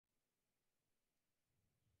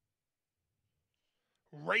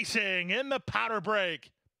Racing in the powder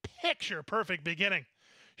break. Picture perfect beginning.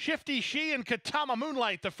 Shifty She and Katama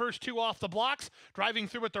Moonlight, the first two off the blocks, driving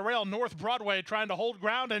through at the rail North Broadway, trying to hold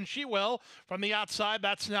ground, and she will. From the outside,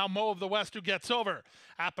 that's now Mo of the West who gets over.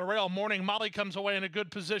 At the rail, Morning Molly comes away in a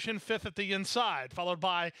good position, fifth at the inside, followed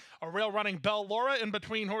by a rail running Belle Laura. In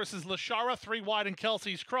between horses, Lashara, three wide, and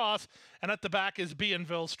Kelsey's Cross, and at the back is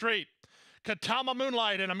Bienville Street. Katama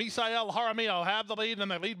Moonlight and Amisael Jaramillo have the lead, and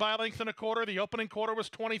they lead by a length and a quarter. The opening quarter was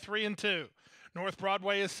 23-2. North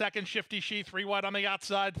Broadway is second, Shifty She, three wide on the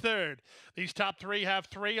outside, third. These top three have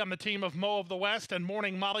three on the team of Mo of the West and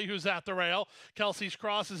Morning Molly, who's at the rail. Kelsey's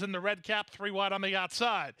Cross is in the red cap, three wide on the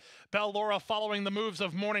outside. Belle Laura following the moves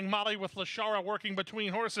of Morning Molly with Lashara working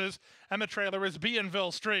between horses, and the trailer is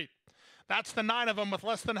Bienville Street. That's the 9 of them with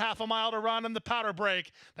less than half a mile to run in the powder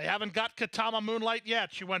break. They haven't got Katama Moonlight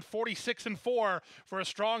yet. She went 46-4 for a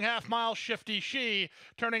strong half mile. Shifty She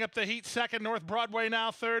turning up the heat second. North Broadway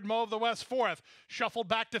now third. Mo of the West fourth. Shuffled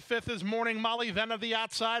back to fifth is Morning Molly. Then of the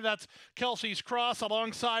outside, that's Kelsey's Cross.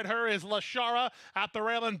 Alongside her is Lashara. At the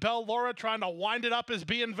rail and Belle Laura trying to wind it up is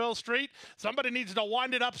Bienville Street. Somebody needs to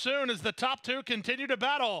wind it up soon as the top two continue to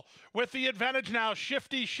battle. With the advantage now,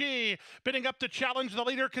 Shifty She bidding up to challenge the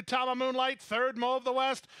leader, Katama Moonlight. Third, Mo of the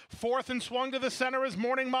West. Fourth and swung to the center is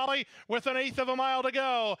Morning Molly with an eighth of a mile to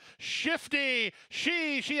go. Shifty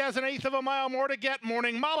She has an eighth of a mile more to get.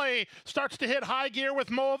 Morning Molly starts to hit high gear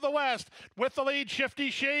with Mo of the West. With the lead,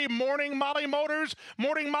 Shifty She, Morning Molly Motors.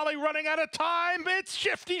 Morning Molly running out of time. It's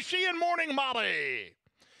Shifty She and Morning Molly.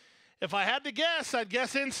 If I had to guess, I'd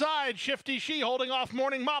guess inside. Shifty She holding off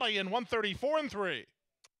Morning Molly in 134-3.